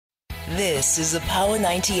This is a Power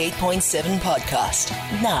 98.7 podcast.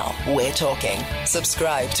 Now we're talking.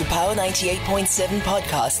 Subscribe to Power 98.7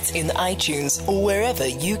 podcasts in iTunes or wherever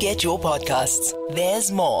you get your podcasts.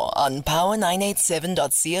 There's more on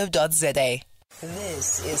power987.co.za.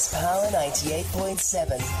 This is Power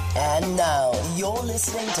 98.7. And now you're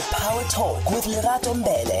listening to Power Talk with Lerato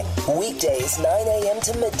Mbele. Weekdays 9 a.m.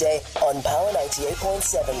 to midday on Power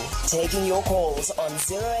 98.7. Taking your calls on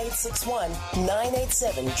 0861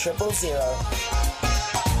 987 000.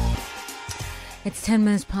 It's 10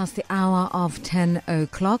 minutes past the hour of 10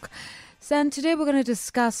 o'clock. So, and today we're going to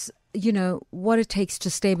discuss what it takes to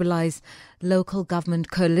stabilize local government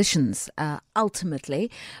coalitions, ultimately.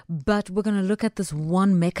 But we're going to look at this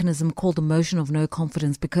one mechanism called the motion of no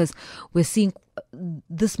confidence, because we're seeing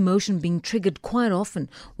this motion being triggered quite often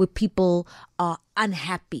where people are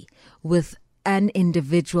unhappy with an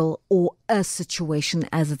individual or a situation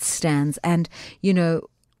as it stands. And,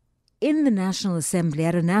 in the National Assembly,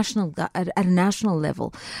 at a national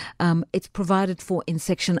level, it's provided for in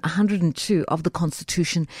Section 102 of the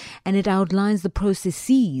Constitution, and it outlines the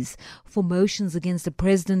processes for motions against a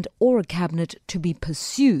president or a cabinet to be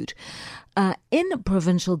pursued. In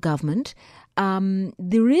provincial government,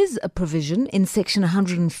 there is a provision in Section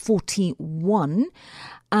 141,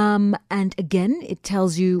 and again, it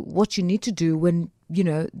tells you what you need to do when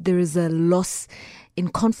there is a loss in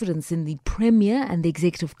confidence in the Premier and the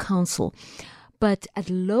Executive Council. But at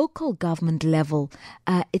local government level,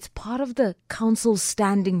 it's part of the Council's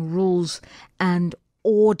standing rules and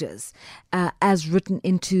orders as written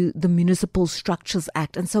into the Municipal Structures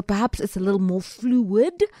Act. And so perhaps it's a little more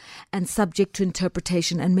fluid and subject to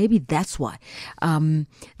interpretation. And maybe that's why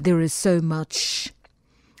there is so much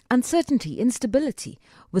uncertainty, instability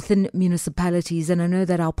within municipalities. And I know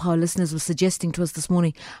that our power listeners were suggesting to us this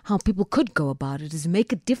morning how people could go about it is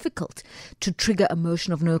make it difficult to trigger a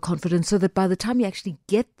motion of no confidence, so that by the time you actually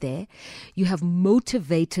get there, you have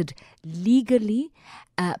motivated legally,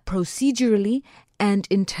 procedurally, and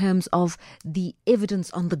in terms of the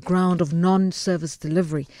evidence on the ground of non-service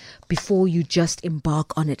delivery before you just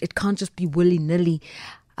embark on it. It can't just be willy-nilly.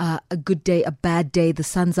 A good day, a bad day, the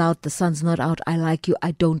sun's out, the sun's not out, I like you, I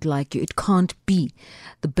don't like you. It can't be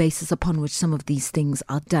the basis upon which some of these things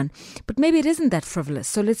are done. But maybe it isn't that frivolous.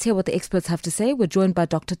 So let's hear what the experts have to say. We're joined by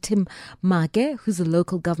Dr. Tim Mage, who's a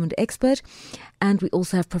local government expert. And we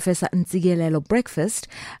also have Professor Ntsikelelo Breakfast,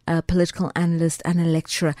 a political analyst and a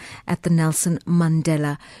lecturer at the Nelson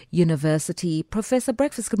Mandela University. Professor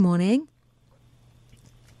Breakfast, good morning.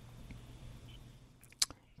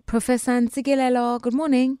 Professor Ntsikelelo, good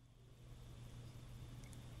morning.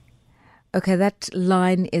 Okay, that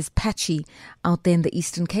line is patchy out there in the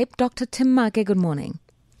Eastern Cape. Dr. Tim Mage, good morning.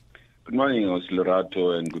 Good morning,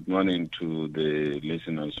 Lerato, and good morning to the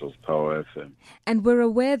listeners of Power FM. And we're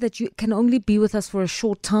aware that you can only be with us for a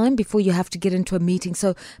short time before you have to get into a meeting,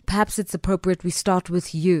 so perhaps it's appropriate we start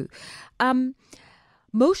with you.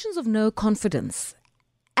 Motions of no confidence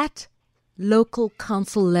at local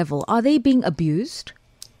council level, are they being abused?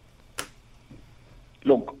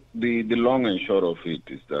 Look, the long and short of it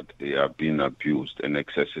is that they are being abused, and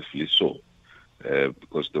excessively so,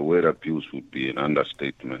 because the word abuse would be an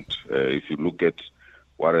understatement. If you look at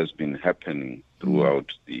what has been happening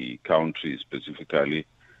throughout the country, specifically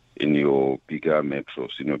in your bigger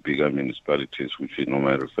metros, in your bigger municipalities, which we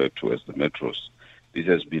normally refer to as the metros, this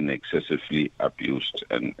has been excessively abused,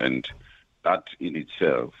 and that in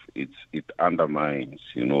itself, it undermines,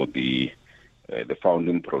 the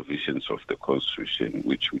founding provisions of the Constitution,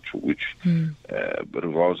 which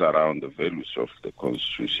revolves around the values of the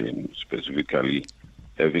Constitution, specifically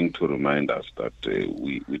having to remind us that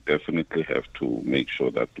we definitely have to make sure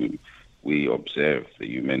that we observe the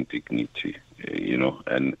human dignity,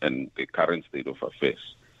 and the current state of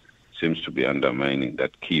affairs seems to be undermining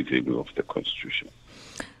that key value of the Constitution.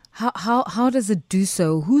 How does it do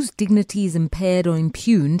so? Whose dignity is impaired or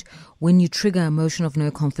impugned when you trigger a motion of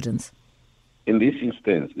no confidence? In this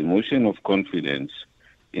instance, the motion of confidence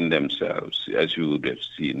in themselves, as you would have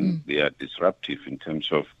seen, they are disruptive in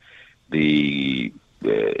terms of the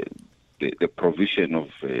provision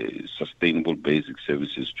of sustainable basic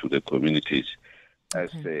services to the communities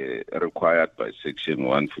as required by Section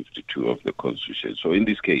 152 of the Constitution. So in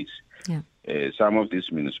this case, some of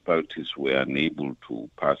these municipalities were unable to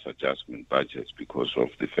pass adjustment budgets because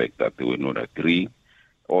of the fact that they were not agreeing,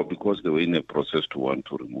 or because they were in a process to want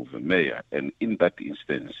to remove a mayor. And in that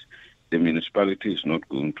instance, the municipality is not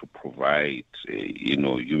going to provide,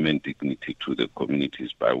 human dignity to the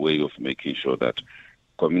communities by way of making sure that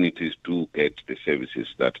communities do get the services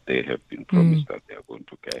that they have been promised that they are going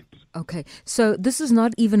to get. Okay, so this is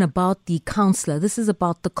not even about the councillor. This is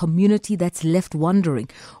about the community that's left wondering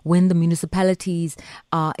when the municipalities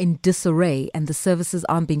are in disarray and the services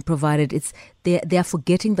aren't being provided. They're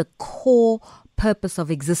forgetting the core purpose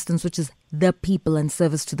of existence, which is the people and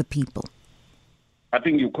service to the people. I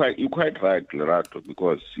think you're quite right, Lerato,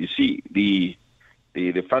 because you see the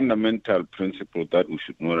fundamental principle that we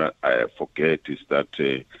should not forget is that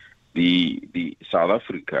the South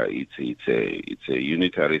Africa it's a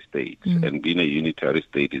unitary state, and being a unitary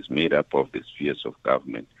state is made up of the spheres of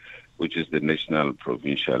government, which is the national,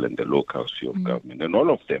 provincial, and the local sphere of government, and all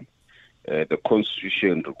of them. The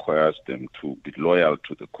Constitution requires them to be loyal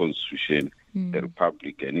to the Constitution, the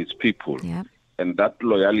Republic, and its people. Yeah. And that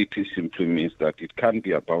loyalty simply means that it can't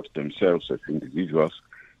be about themselves as individuals.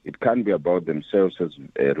 It can't be about themselves as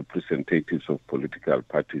representatives of political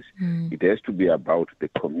parties. It has to be about the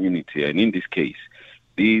community. And in this case,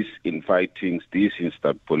 these infightings,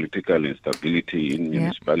 political instability in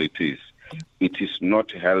municipalities, it is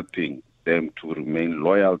not helping them to remain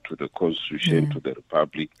loyal to the Constitution, to the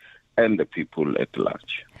Republic, and the people at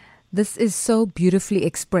large. This is so beautifully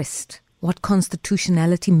expressed. What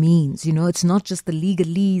constitutionality means, it's not just the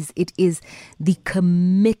legalese, it is the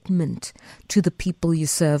commitment to the people you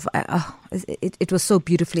serve. It was so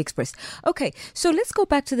beautifully expressed. Okay, so let's go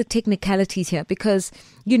back to the technicalities here because,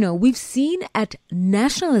 we've seen at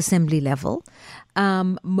National Assembly level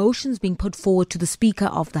motions being put forward to the Speaker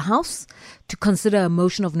of the House to consider a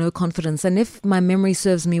motion of no confidence. And if my memory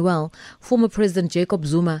serves me well, former President Jacob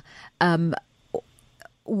Zuma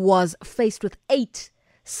was faced with 8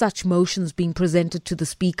 such motions being presented to the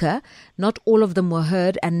Speaker. Not all of them were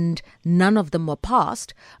heard and none of them were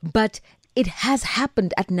passed, but it has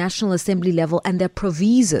happened at National Assembly level and there are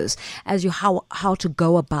provisos as to how to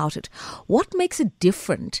go about it. What makes it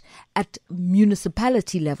different at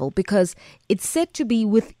municipality level? Because it's said to be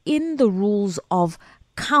within the rules of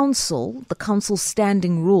council, the council's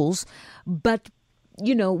standing rules, but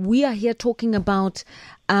we are here talking about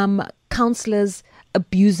councillors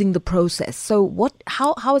abusing the process. So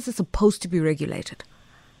how is it supposed to be regulated?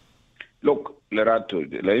 Look, Lerato,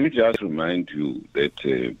 let me just remind you that,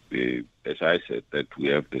 as I said, that we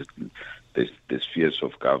have the spheres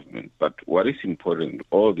of government. But what is important,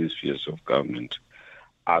 all these spheres of government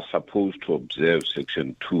are supposed to observe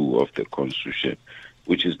Section 2 of the Constitution,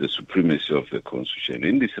 which is the supremacy of the Constitution.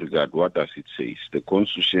 In this regard, what does it say? The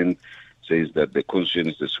Constitution says that the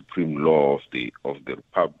Constitution is the supreme law of the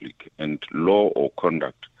Republic, and law or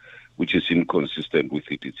conduct which is inconsistent with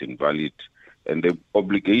it is invalid, and the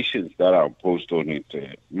obligations that are imposed on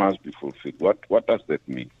it must be fulfilled. What does that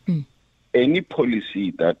mean? Any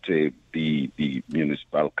policy that the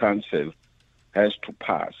municipal council has to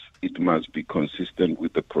pass, it must be consistent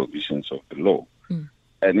with the provisions of the law.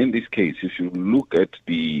 And in this case, if you look at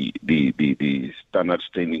the standard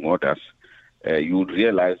standing orders, you would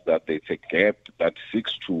realize that there's a gap that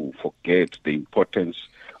seeks to forget the importance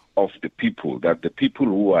of the people, that the people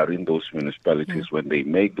who are in those municipalities, when they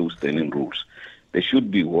make those standing rules, they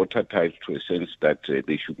should be watertight to a sense that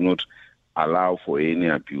they should not allow for any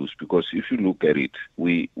abuse. Because if you look at it,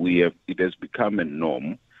 it has become a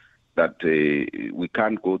norm that we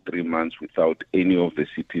can't go 3 months without any of the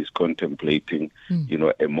cities contemplating,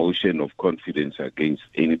 a motion of confidence against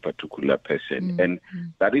any particular person. And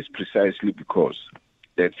that is precisely because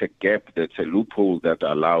there's a gap, there's a loophole that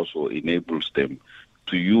allows or enables them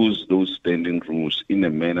to use those standing rules in a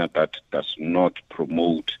manner that does not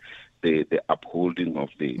promote the upholding of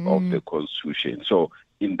the Constitution. So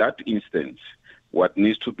in that instance, what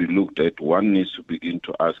needs to be looked at, one needs to begin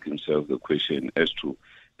to ask himself the question as to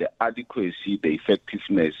the adequacy, the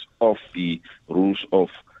effectiveness of the rules of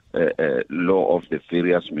law of the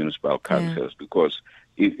various municipal councils. Because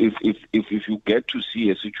if you get to see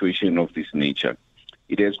a situation of this nature,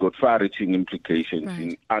 it has got far-reaching implications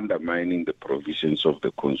in undermining the provisions of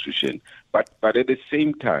the Constitution. But at the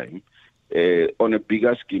same time, on a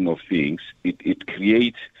bigger scheme of things, it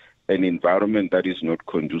creates an environment that is not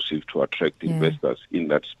conducive to attract investors in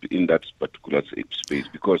that particular space,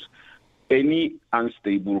 because any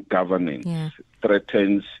unstable governance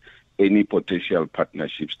threatens any potential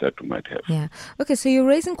partnerships that we might have. Yeah. Okay, so you're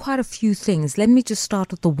raising quite a few things. Let me just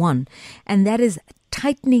start with the one, and that is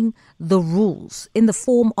tightening the rules in the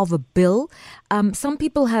form of a bill. Some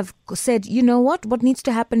people have said, what needs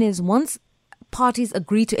to happen is once parties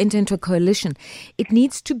agree to enter into a coalition, it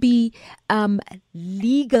needs to be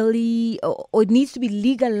legally, or it needs to be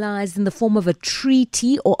legalized in the form of a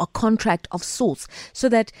treaty or a contract of sorts, so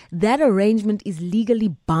that that arrangement is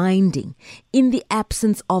legally binding in the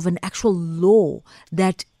absence of an actual law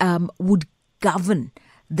that would govern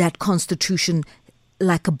that constitution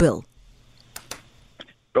like a bill.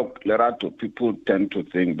 Look, Lerato, people tend to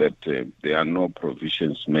think that there are no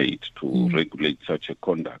provisions made to regulate such a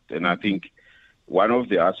conduct. And I think one of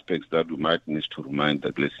the aspects that we might need to remind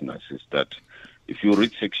the listeners is that if you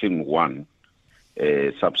read Section 1,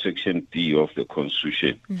 subsection D of the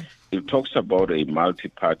Constitution, it talks about a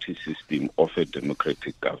multi-party system of a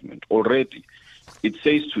democratic government. Already, it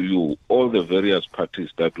says to you, all the various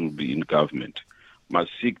parties that will be in government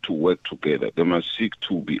must seek to work together. They must seek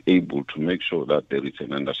to be able to make sure that there is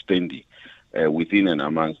an understanding within and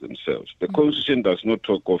amongst themselves. The Constitution does not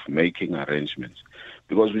talk of making arrangements,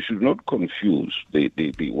 because we should not confuse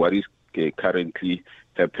what is currently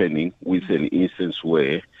happening with an instance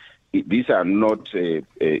where these are not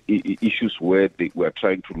issues where we are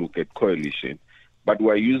trying to look at coalition, but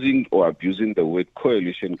we are using or abusing the word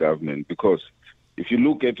coalition government, because if you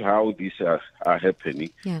look at how these are happening,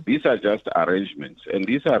 these are just arrangements. And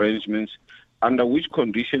these arrangements, under which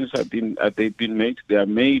conditions have they been made? They are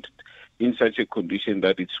made in such a condition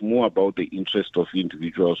that it's more about the interest of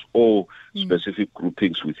individuals or specific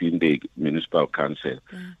groupings within the municipal council.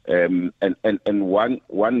 And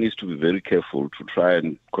one needs to be very careful to try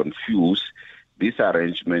and confuse these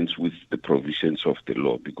arrangements with the provisions of the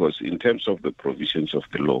law, because in terms of the provisions of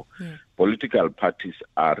the law, political parties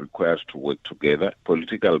are required to work together.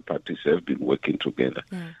 Political parties have been working together.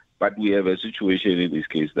 But we have a situation in this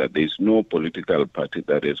case that there's no political party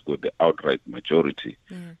that has got the outright majority.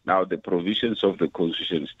 Now, the provisions of the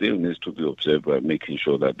Constitution still needs to be observed by making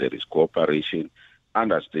sure that there is cooperation,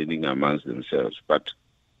 understanding amongst themselves. But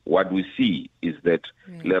what we see is that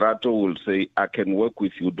Lerato will say, I can work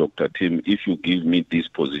with you, Dr. Tim, if you give me this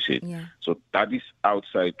position. So that is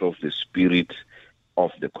outside of the spirit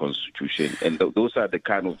of the Constitution. And those are the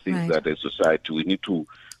kind of things that as a society we need to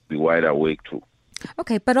be wide awake to.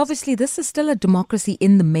 Okay, but obviously this is still a democracy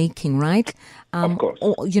in the making, right? Of course.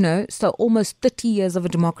 So almost 30 years of a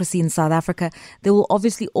democracy in South Africa. There will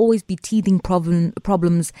obviously always be teething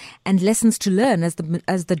problems and lessons to learn as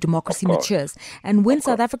the democracy matures. And when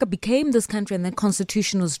South Africa became this country and that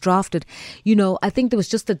constitution was drafted, I think there was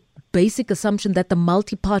just a basic assumption that the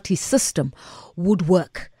multi-party system would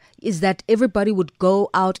work. Is that everybody would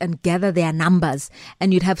go out and gather their numbers,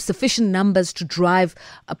 and you'd have sufficient numbers to drive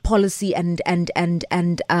a policy and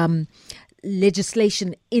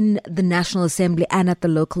legislation in the National Assembly and at the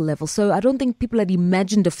local level. So I don't think people had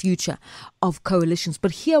imagined a future of coalitions.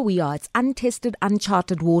 But here we are. It's untested,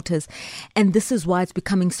 uncharted waters. And this is why it's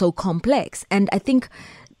becoming so complex. And I think,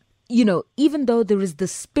 even though there is the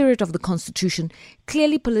spirit of the Constitution,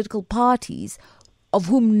 clearly political parties, of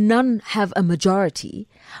whom none have a majority,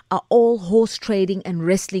 are all horse trading and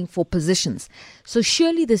wrestling for positions. So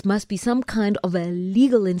surely there must be some kind of a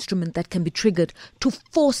legal instrument that can be triggered to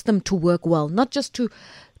force them to work well, not just to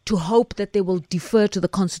hope that they will defer to the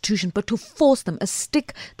Constitution, but to force them, a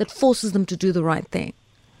stick that forces them to do the right thing.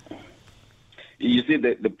 You see,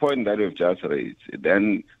 the point that you've just raised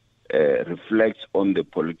then reflects on the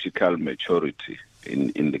political maturity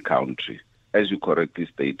in the country. As you correctly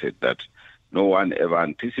stated, that no one ever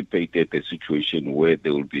anticipated a situation where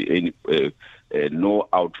there will be no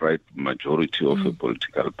outright majority of a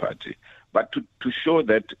political party. But to show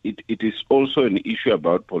that it is also an issue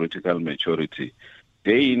about political maturity,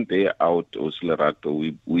 day in, day out,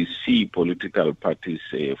 Lerato, we see political parties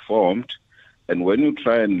formed. And when you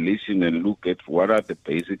try and listen and look at what are the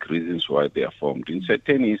basic reasons why they are formed, in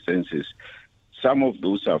certain instances, some of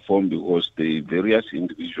those are formed because the various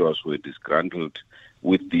individuals were disgruntled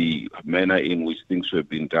with the manner in which things were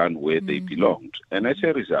being done where they belonged. And as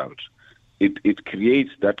a result, it creates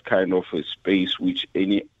that kind of a space which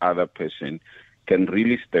any other person can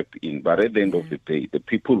really step in. But at the end of the day, the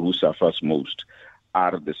people who suffers most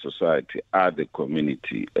are the society, are the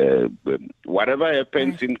community. Whatever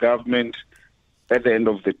happens in government, at the end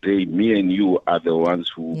of the day, me and you are the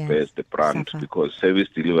ones who bears the brunt because service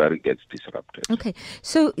delivery gets disrupted. Okay,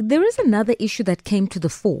 so there is another issue that came to the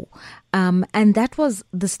fore, and that was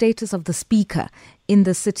the status of the speaker in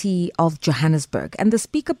the city of Johannesburg. And the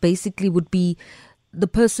speaker basically would be the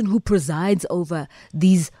person who presides over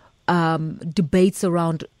these debates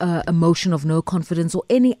around a motion of no confidence or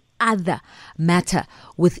any other matter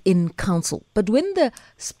within council. But when the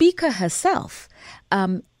speaker herself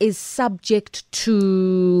is subject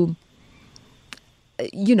to,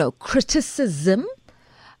 criticism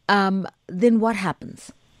then what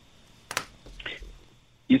happens?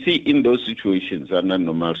 You see, in those situations, under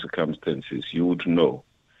normal circumstances, you would know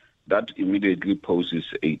that immediately poses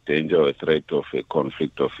a danger or a threat of a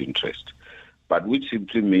conflict of interest. But which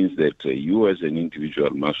simply means that you as an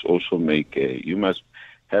individual must also you must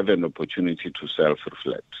have an opportunity to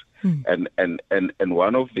self-reflect. And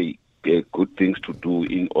one of the good things to do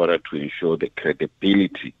in order to ensure the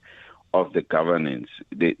credibility of the governance,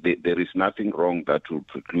 there is nothing wrong that will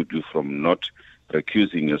preclude you from not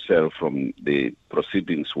recusing yourself from the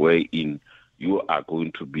proceedings wherein you are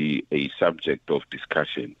going to be a subject of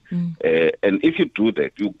discussion. And if you do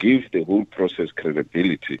that, you give the whole process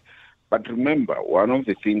credibility. But remember, one of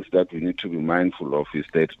the things that we need to be mindful of is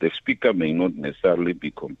that the speaker may not necessarily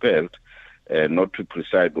be compelled not to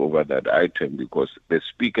preside over that item, because the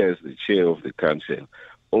speaker, as the chair of the council,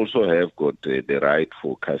 also have got the right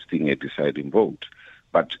for casting a deciding vote.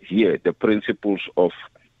 But here, the principles of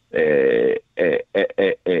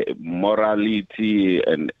morality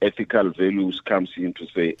and ethical values comes in to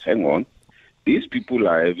say, hang on, these people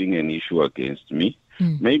are having an issue against me.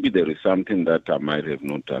 Maybe there is something that I might have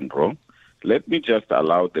not done wrong. Let me just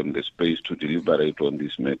allow them the space to deliberate on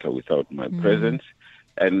this matter without my presence.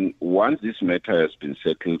 And once this matter has been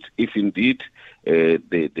settled, if indeed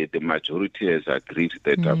the majority has agreed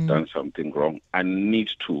that I've done something wrong, I need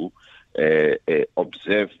to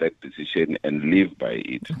observe that decision and live by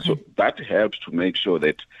it. Okay. So that helps to make sure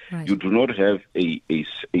that you do not have a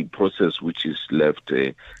process which is left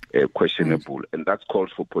questionable. Right. And that's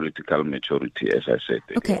called for political maturity, as I said.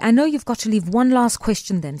 Okay, I know you've got to leave. One last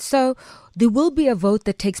question then. So there will be a vote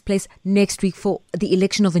that takes place next week for the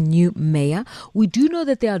election of a new mayor. We do know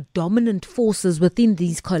that there are dominant forces within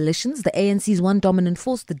these coalitions. The ANC is one dominant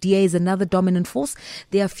force. The DA is another dominant force.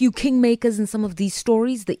 There are a few kingmakers in some of these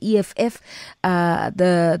stories, the EFF,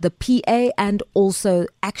 the PA, and also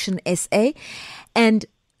Action SA. And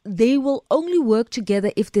they will only work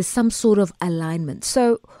together if there's some sort of alignment.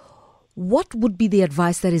 So what would be the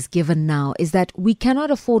advice that is given now is that we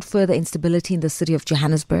cannot afford further instability in the city of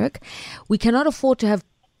Johannesburg. We cannot afford to have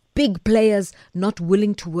big players not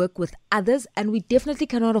willing to work with others, and we definitely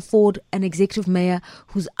cannot afford an executive mayor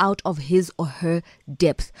who's out of his or her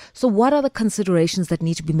depth. So what are the considerations that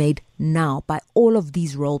need to be made now by all of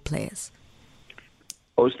these role players?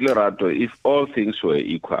 Lerato, if all things were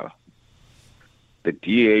equal, the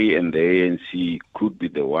DA and the ANC could be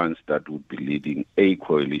the ones that would be leading a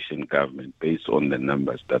coalition government based on the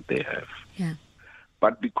numbers that they have. Yeah.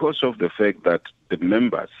 But because of the fact that the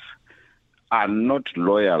members are not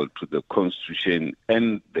loyal to the Constitution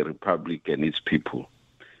and the Republic and its people,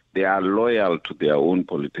 they are loyal to their own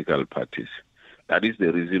political parties. That is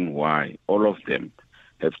the reason why all of them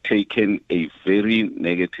have taken a very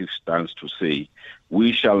negative stance to say,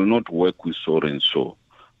 we shall not work with so and so.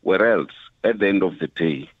 Whereas, at the end of the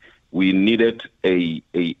day, we needed a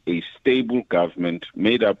stable government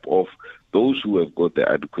made up of those who have got the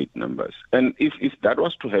adequate numbers. And if that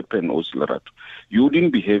was to happen, Oslerato, you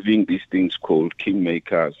wouldn't be having these things called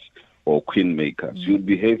kingmakers or queenmakers. You'd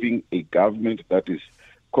be having a government that is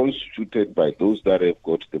constituted by those that have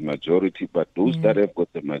got the majority, but those that have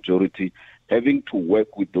got the majority having to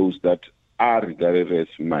work with those that are regarded as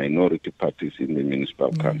minority parties in the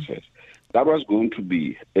municipal councils. That was going to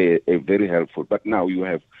be a very helpful. But now you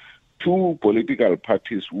have two political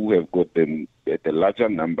parties who have got the larger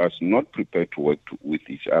numbers, not prepared to work with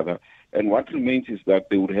each other. And what remains is that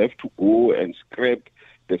they would have to go and scrap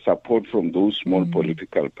the support from those small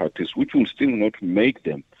political parties, which will still not make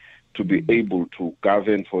them to be able to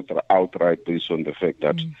govern outright based on the fact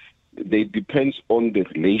that they depends on the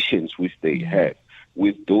relations which they have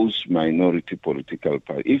with those minority political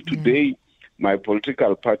parties. If today my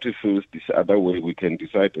political party feels this other way, we can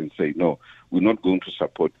decide and say, no, we're not going to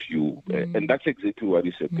support you. And that's exactly what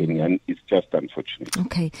is happening, and it's just unfortunate.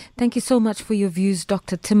 Okay. Thank you so much for your views,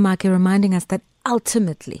 Dr. Tim Maake, reminding us that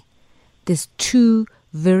ultimately there's two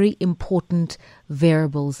very important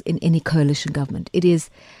variables in any coalition government. It is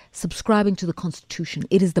subscribing to the Constitution.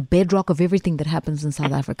 It is the bedrock of everything that happens in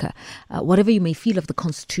South Africa. Whatever you may feel of the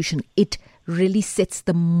Constitution, it really sets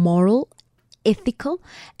the moral, ethical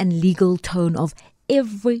and legal tone of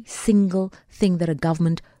every single thing that a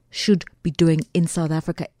government should be doing in South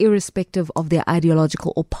Africa, irrespective of their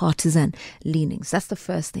ideological or partisan leanings. That's the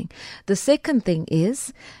first thing. The second thing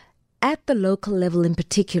is, at the local level in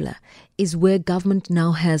particular, is where government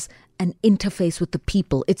now has an interface with the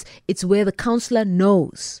people. It's where the councillor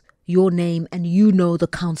knows your name and you know the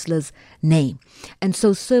councillor's name. And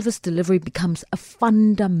so service delivery becomes a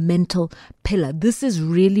fundamental pillar. This is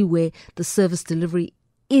really where the service delivery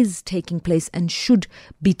is taking place and should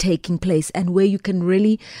be taking place, and where you can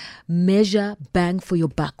really measure bang for your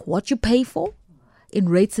buck, what you pay for in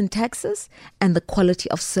rates and taxes and the quality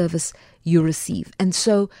of service you receive. And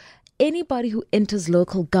so anybody who enters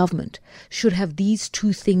local government should have these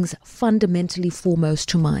two things fundamentally foremost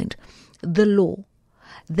to mind: the law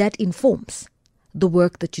that informs the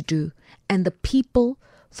work that you do and the people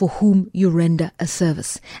for whom you render a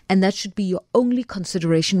service. And that should be your only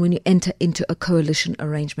consideration when you enter into a coalition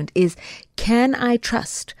arrangement is, can I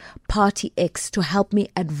trust Party X to help me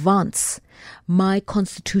advance my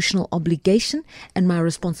constitutional obligation and my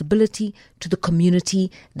responsibility to the community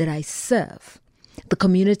that I serve, the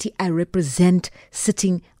community I represent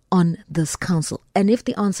sitting on this council? And if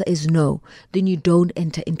the answer is no, then you don't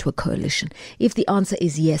enter into a coalition. If the answer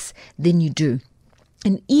is yes, then you do.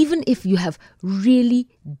 And even if you have really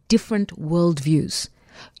different worldviews,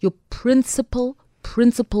 your principal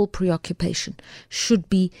preoccupation should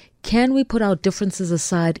be, can we put our differences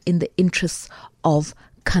aside in the interests of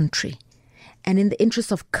country? And in the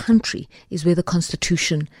interest of country is where the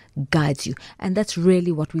Constitution guides you. And that's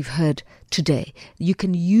really what we've heard today. You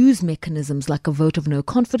can use mechanisms like a vote of no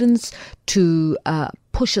confidence to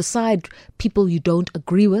push aside people you don't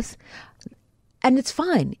agree with. And it's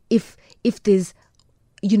fine if there's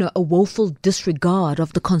a woeful disregard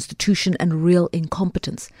of the Constitution and real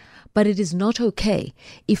incompetence. But it is not okay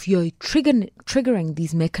if you're triggering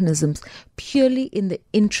these mechanisms purely in the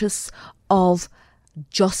interests of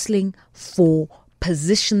jostling for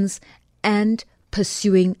positions and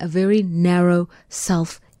pursuing a very narrow,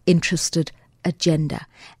 self-interested agenda.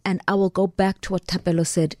 And I will go back to what Thapelo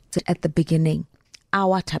said at the beginning.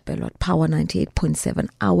 Our Thapelo at Power 98.7,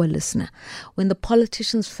 our listener. When the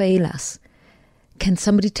politicians fail us, can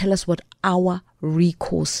somebody tell us what our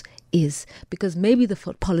recourse is? Because maybe the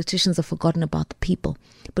politicians have forgotten about the people,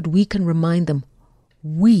 but we can remind them,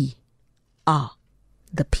 we are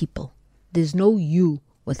the people. There's no you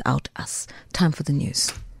without us. Time for the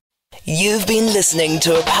news. You've been listening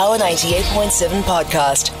to a Power 98.7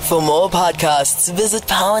 podcast. For more podcasts, visit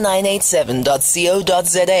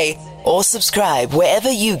power987.co.za or subscribe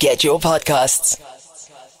wherever you get your podcasts.